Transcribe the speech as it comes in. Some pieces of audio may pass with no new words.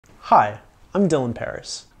Hi, I'm Dylan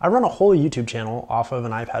Paris. I run a whole YouTube channel off of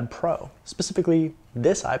an iPad Pro, specifically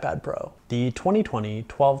this iPad Pro, the 2020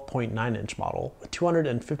 12.9-inch model with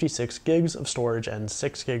 256 gigs of storage and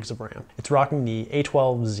 6 gigs of RAM. It's rocking the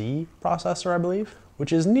A12Z processor, I believe,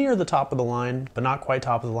 which is near the top of the line, but not quite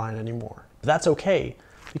top of the line anymore. But that's okay,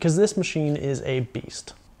 because this machine is a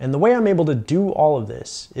beast. And the way I'm able to do all of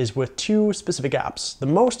this is with two specific apps. The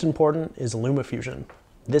most important is Lumafusion,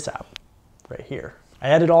 this app right here. I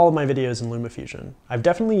edit all of my videos in Lumafusion. I've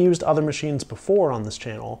definitely used other machines before on this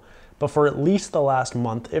channel, but for at least the last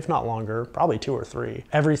month, if not longer, probably 2 or 3,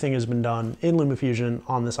 everything has been done in Lumafusion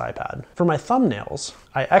on this iPad. For my thumbnails,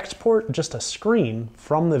 I export just a screen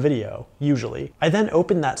from the video, usually. I then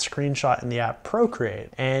open that screenshot in the app Procreate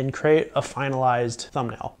and create a finalized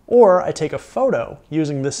thumbnail. Or I take a photo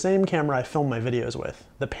using the same camera I film my videos with,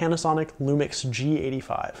 the Panasonic Lumix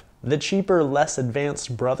G85, the cheaper, less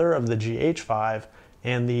advanced brother of the GH5,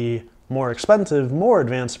 and the more expensive, more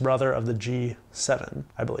advanced brother of the G7,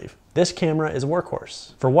 I believe. This camera is a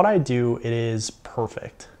workhorse. For what I do, it is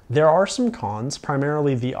perfect. There are some cons,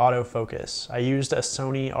 primarily the autofocus. I used a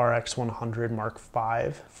Sony RX100 Mark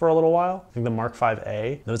V for a little while, I think the Mark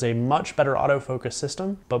V-A. It was a much better autofocus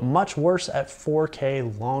system, but much worse at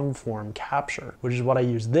 4K long form capture, which is what I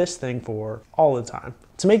use this thing for all the time.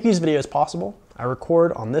 To make these videos possible, I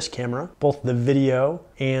record on this camera, both the video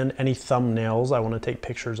and any thumbnails I want to take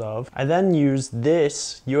pictures of. I then use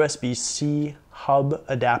this USB-C hub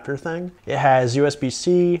adapter thing. It has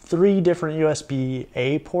USB-C, 3 different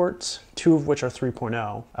USB-A ports, 2 of which are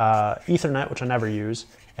 3.0, Ethernet, which I never use,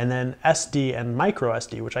 and then SD and micro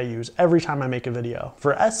SD, which I use every time I make a video.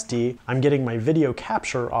 For SD, I'm getting my video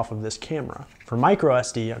capture off of this camera. For micro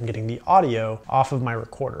SD, I'm getting the audio off of my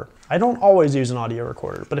recorder. I don't always use an audio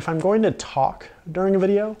recorder, but if I'm going to talk during a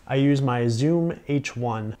video, I use my Zoom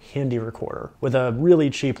H1 handy recorder with a really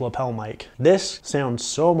cheap lapel mic. This sounds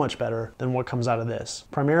so much better than what comes out of this,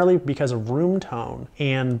 primarily because of room tone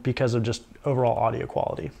and because of just overall audio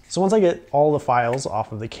quality. So once I get all the files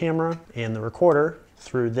off of the camera and the recorder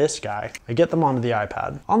through this guy, I get them onto the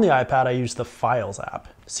iPad. On the iPad, I use the Files app,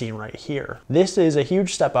 seen right here. This is a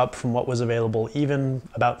huge step up from what was available even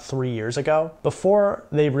about 3 years ago. Before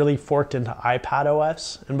they really forked into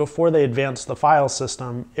iPadOS, and before they advanced the file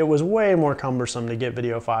system, it was way more cumbersome to get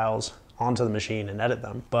video files onto the machine and edit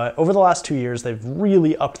them. But over the last 2 years, they've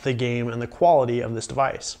really upped the game and the quality of this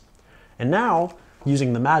device. And now,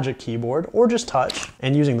 using the Magic Keyboard or just touch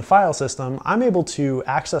and using the file system, I'm able to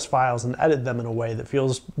access files and edit them in a way that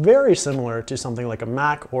feels very similar to something like a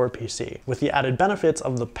Mac or a PC, with the added benefits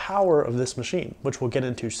of the power of this machine, which we'll get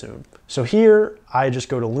into soon. So here, I just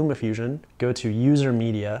go to Lumafusion, go to User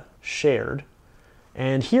Media, Shared,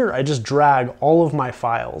 and here I just drag all of my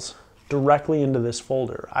files directly into this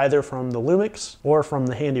folder, either from the Lumix or from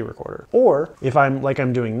the handy recorder. Or if I'm, like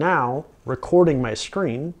I'm doing now, recording my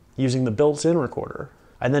screen, using the built-in recorder,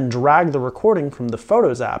 I then drag the recording from the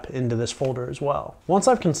Photos app into this folder as well. Once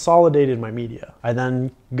I've consolidated my media, I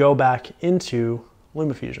then go back into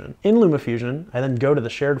Lumafusion. In Lumafusion, I then go to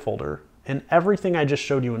the shared folder, and everything I just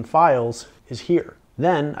showed you in files is here.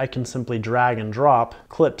 Then I can simply drag and drop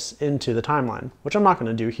clips into the timeline, which I'm not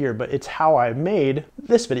going to do here, but it's how I made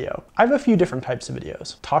this video. I have a few different types of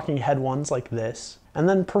videos, talking head ones like this, and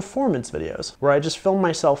then performance videos, where I just film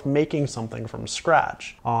myself making something from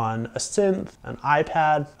scratch on a synth, an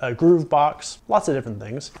iPad, a Groovebox, lots of different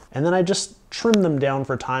things. And then I just trim them down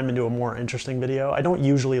for time into a more interesting video. I don't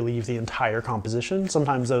usually leave the entire composition.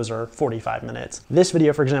 Sometimes those are 45 minutes. This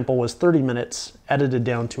video, for example, was 30 minutes, edited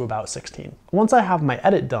down to about 16. Once I have my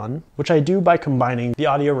edit done, which I do by combining the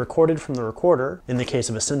audio recorded from the recorder, in the case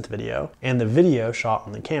of a synth video, and the video shot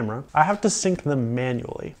on the camera, I have to sync them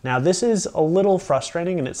manually. Now this is a little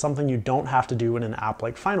frustrating, and it's something you don't have to do in an app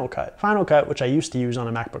like Final Cut. Final Cut, which I used to use on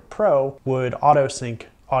a MacBook Pro, would auto sync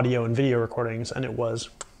audio and video recordings, and it was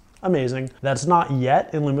amazing. That's not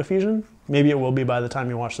yet in Lumafusion. Maybe it will be by the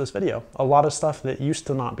time you watch this video. A lot of stuff that used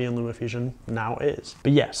to not be in Lumafusion now is.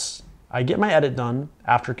 But yes, I get my edit done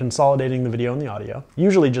after consolidating the video and the audio,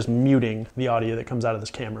 usually just muting the audio that comes out of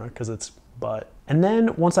this camera because it's butt. And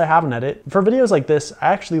then once I have an edit, for videos like this,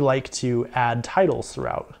 I actually like to add titles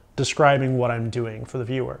throughout, describing what I'm doing for the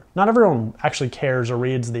viewer. Not everyone actually cares or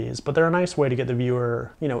reads these, but they're a nice way to get the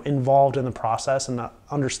viewer, involved in the process and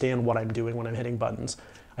understand what I'm doing when I'm hitting buttons.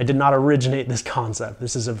 I did not originate this concept.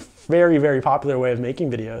 This is a very, very popular way of making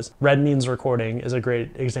videos. Red means recording is a great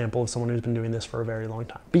example of someone who's been doing this for a very long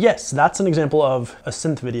time. But yes, that's an example of a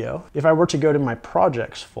synth video. If I were to go to my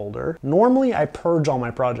projects folder, normally I purge all my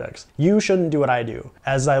projects. You shouldn't do what I do.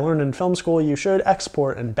 As I learned in film school, you should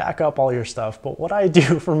export and back up all your stuff. But what I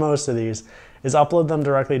do for most of these is upload them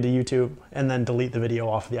directly to YouTube and then delete the video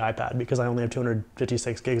off the iPad because I only have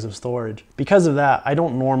 256 gigs of storage. Because of that, I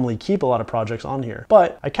don't normally keep a lot of projects on here,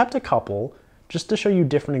 but I kept a couple just to show you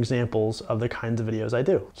different examples of the kinds of videos I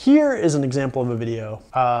do. Here is an example of a video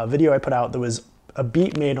I put out that was a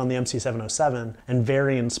beat made on the MC707 and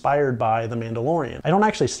very inspired by The Mandalorian. I don't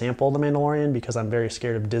actually sample The Mandalorian because I'm very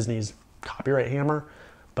scared of Disney's copyright hammer,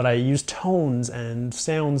 but I use tones and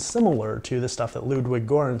sounds similar to the stuff that Ludwig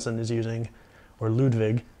Göransson is using, or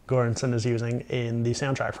Ludwig Göransson is using in the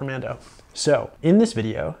soundtrack for Mando. So in this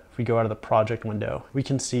video, if we go out of the project window, we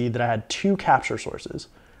can see that I had two capture sources.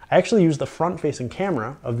 I actually used the front-facing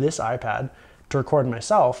camera of this iPad to record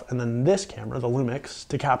myself, and then this camera, the Lumix,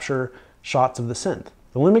 to capture shots of the synth.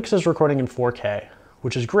 The Lumix is recording in 4K,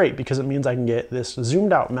 which is great because it means I can get this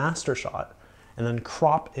zoomed out master shot and then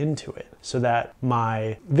crop into it so that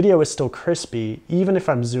my video is still crispy even if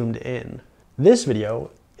I'm zoomed in. This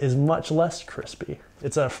video is much less crispy.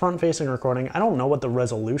 It's a front-facing recording. I don't know what the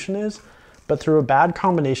resolution is, but through a bad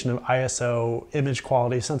combination of ISO, image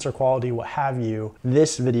quality, sensor quality, what have you,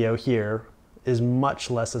 this video here is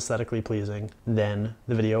much less aesthetically pleasing than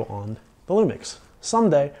the video on the Lumix.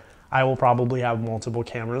 Someday, I will probably have multiple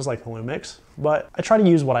cameras like the Lumix, but I try to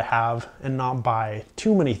use what I have and not buy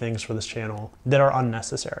too many things for this channel that are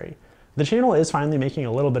unnecessary. The channel is finally making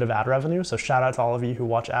a little bit of ad revenue, so shout out to all of you who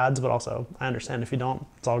watch ads, but also I understand if you don't,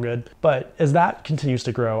 it's all good. But as that continues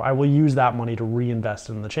to grow, I will use that money to reinvest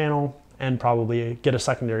in the channel and probably get a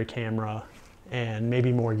secondary camera and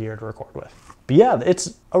maybe more gear to record with. But yeah,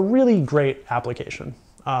 it's a really great application.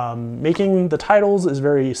 Making the titles is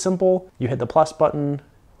very simple. You hit the plus button,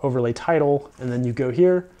 overlay title, and then you go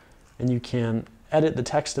here and you can edit the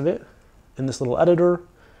text of it in this little editor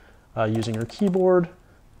using your keyboard.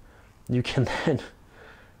 You can then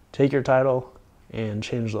take your title and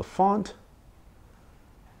change the font.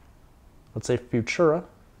 Let's say Futura.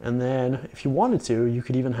 And then if you wanted to, you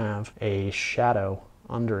could even have a shadow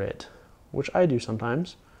under it, which I do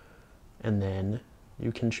sometimes. And then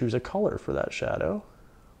you can choose a color for that shadow,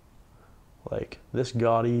 like this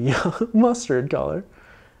gaudy mustard color.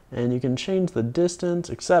 And you can change the distance,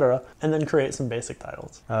 etc., and then create some basic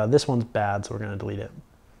titles. This one's bad, so we're gonna delete it.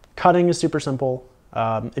 Cutting is super simple.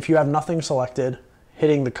 If you have nothing selected,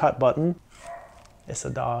 hitting the cut button, it's a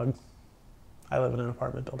dog. I live in an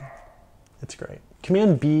apartment building. It's great.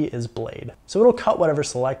 Command B is blade. So it'll cut whatever's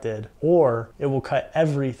selected, or it will cut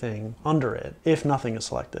everything under it if nothing is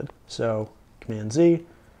selected. So Command Z,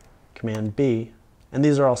 Command B, and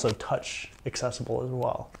these are also touch accessible as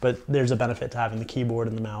well. But there's a benefit to having the keyboard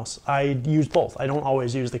and the mouse. I use both. I don't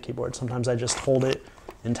always use the keyboard. Sometimes I just hold it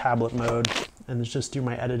in tablet mode and just do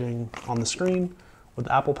my editing on the screen with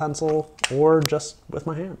Apple Pencil or just with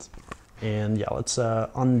my hands. And yeah, let's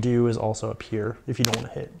undo is also up here if you don't want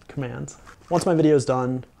to hit commands. Once my video is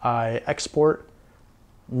done, I export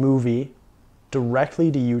movie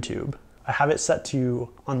directly to YouTube. I have it set to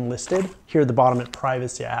unlisted. Here at the bottom at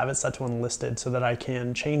privacy, I have it set to unlisted so that I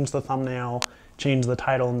can change the thumbnail, change the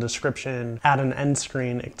title and description, add an end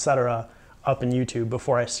screen, etc. up in YouTube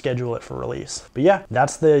before I schedule it for release. But yeah,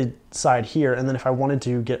 that's the side here. And then if I wanted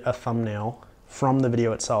to get a thumbnail from the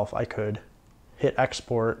video itself, I could hit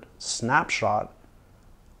export snapshot.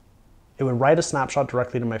 It would write a snapshot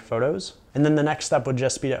directly to my photos. And then the next step would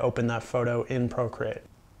just be to open that photo in Procreate.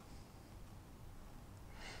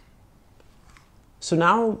 So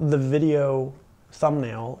now the video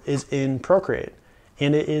thumbnail is in Procreate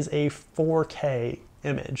and it is a 4K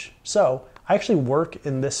image. So I actually work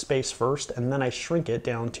in this space first and then I shrink it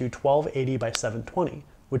down to 1280 by 720,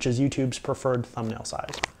 which is YouTube's preferred thumbnail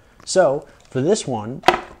size. So for this one,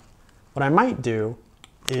 what I might do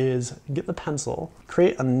is get the pencil,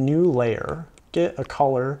 create a new layer, get a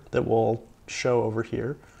color that will show over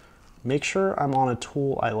here, make sure I'm on a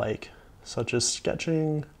tool I like, such as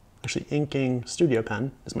sketching, actually inking. Studio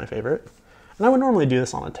Pen is my favorite. And I would normally do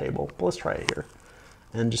this on a table, but let's try it here.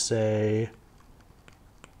 And just say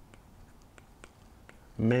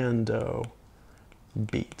Mando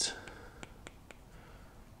beat.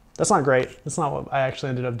 That's not great. That's not what I actually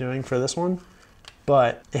ended up doing for this one,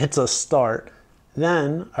 but it's a start.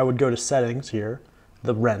 Then I would go to settings here,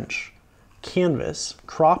 the wrench, canvas,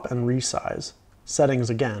 crop and resize, settings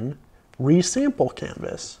again, resample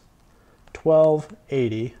canvas,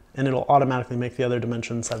 1280, and it'll automatically make the other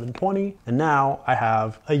dimension 720. And now I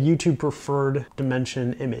have a YouTube preferred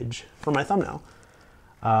dimension image for my thumbnail.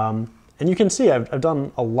 And you can see I've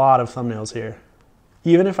done a lot of thumbnails here.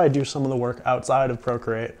 Even if I do some of the work outside of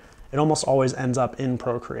Procreate, it almost always ends up in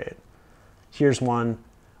Procreate. Here's one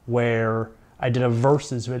where I did a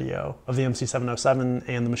versus video of the MC707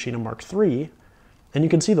 and the Machina Mark III, And you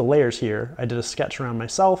can see the layers here. I did a sketch around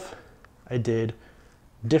myself. I did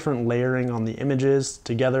different layering on the images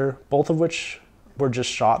together, both of which were just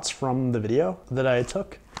shots from the video that I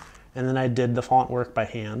took. And then I did the font work by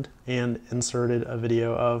hand and inserted a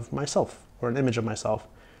video of myself, or an image of myself,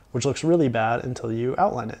 which looks really bad until you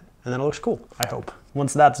outline it. And then it looks cool, I hope.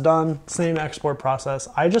 Once that's done, same export process.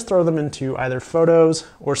 I just throw them into either photos,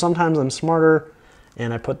 or sometimes I'm smarter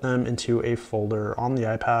and I put them into a folder on the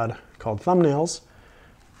iPad called thumbnails.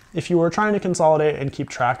 If you were trying to consolidate and keep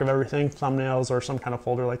track of everything, thumbnails or some kind of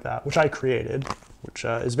folder like that, which I created, which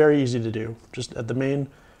is very easy to do. Just at the main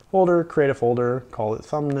folder, create a folder, call it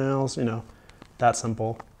thumbnails, you know, that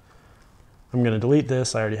simple. I'm gonna delete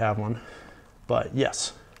this, I already have one. But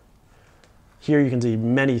yes, here you can see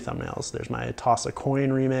many thumbnails. There's my Toss a Coin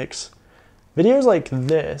remix. Videos like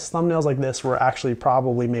this, thumbnails like this, were actually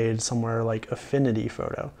probably made somewhere like Affinity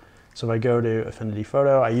Photo. So if I go to Affinity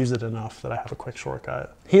Photo, I use it enough that I have a quick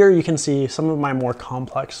shortcut. Here you can see some of my more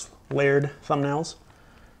complex layered thumbnails.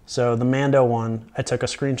 So the Mando one, I took a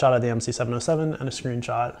screenshot of the MC707 and a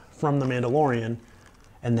screenshot from the Mandalorian,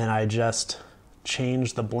 and then I just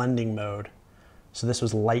changed the blending mode. So this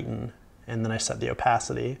was lighten, and then I set the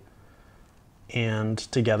opacity, and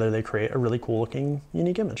together they create a really cool looking,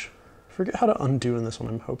 unique image. Forget how to undo in this one,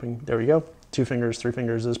 I'm hoping. There we go. 2 fingers, 3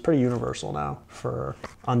 fingers is pretty universal now for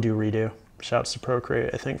undo, redo. Shouts to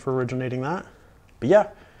Procreate, I think, for originating that. But yeah,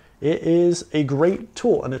 it is a great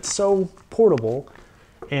tool, and it's so portable,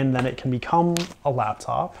 and then it can become a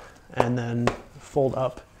laptop and then fold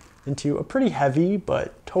up into a pretty heavy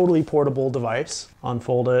but totally portable device.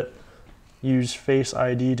 Unfold it, use Face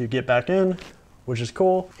ID to get back in, which is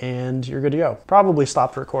cool, and you're good to go. Probably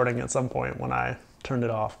stopped recording at some point when I turned it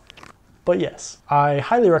off. But yes, I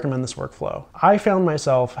highly recommend this workflow. I found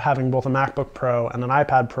myself having both a MacBook Pro and an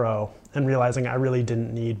iPad Pro and realizing I really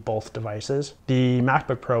didn't need both devices. The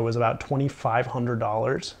MacBook Pro was about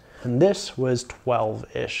 $2,500 and this was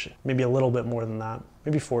 12-ish, maybe a little bit more than that,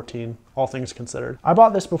 maybe 14, all things considered. I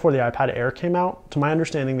bought this before the iPad Air came out. To my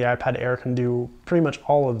understanding, the iPad Air can do pretty much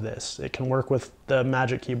all of this. It can work with the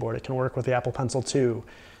Magic Keyboard, it can work with the Apple Pencil 2.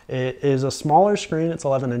 It is a smaller screen, it's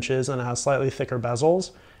 11 inches and it has slightly thicker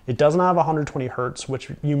bezels. It doesn't have 120 hertz, which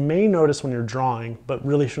you may notice when you're drawing, but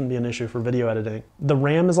really shouldn't be an issue for video editing. The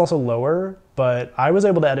RAM is also lower, but I was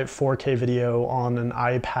able to edit 4K video on an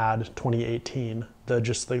iPad 2018,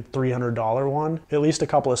 just the $300 one. At least a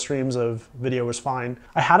couple of streams of video was fine.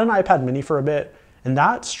 I had an iPad mini for a bit, and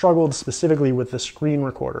that struggled specifically with the screen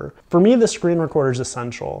recorder. For me, the screen recorder is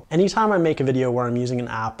essential. Anytime I make a video where I'm using an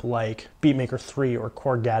app like Beatmaker 3 or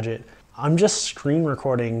Core Gadget, I'm just screen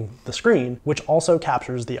recording the screen, which also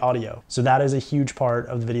captures the audio. So that is a huge part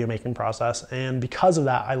of the video making process. And because of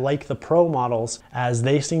that, I like the Pro models as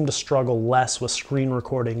they seem to struggle less with screen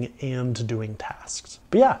recording and doing tasks.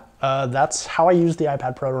 But yeah, that's how I use the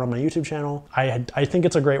iPad Pro to run my YouTube channel. I think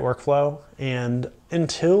it's a great workflow. And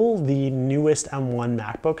until the newest M1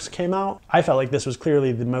 MacBooks came out, I felt like this was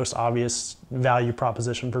clearly the most obvious value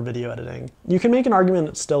proposition for video editing. You can make an argument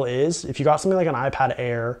it still is. If you got something like an iPad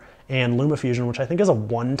Air and Lumafusion, which I think is a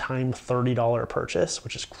one-time $30 purchase,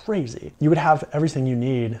 which is crazy, you would have everything you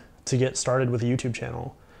need to get started with a YouTube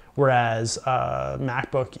channel. Whereas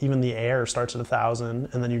MacBook, even the Air starts at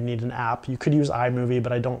 $1,000 and then you need an app. You could use iMovie,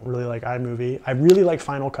 but I don't really like iMovie. I really like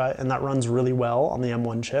Final Cut and that runs really well on the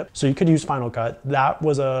M1 chip. So you could use Final Cut. That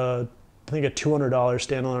was I think a $200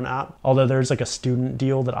 standalone app. Although there's like a student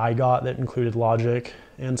deal that I got that included Logic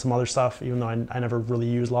and some other stuff, even though I never really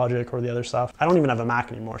use Logic or the other stuff. I don't even have a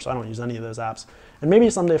Mac anymore, so I don't use any of those apps. And maybe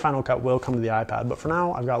someday Final Cut will come to the iPad, but for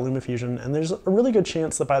now I've got Lumafusion, and there's a really good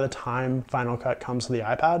chance that by the time Final Cut comes to the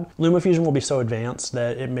iPad, Lumafusion will be so advanced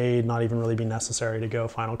that it may not even really be necessary to go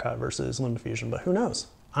Final Cut versus Lumafusion, but who knows?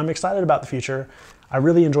 I'm excited about the future. I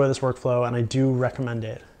really enjoy this workflow and I do recommend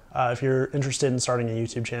it. If you're interested in starting a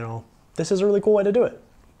YouTube channel, this is a really cool way to do it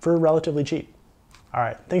for relatively cheap. All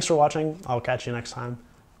right, thanks for watching. I'll catch you next time.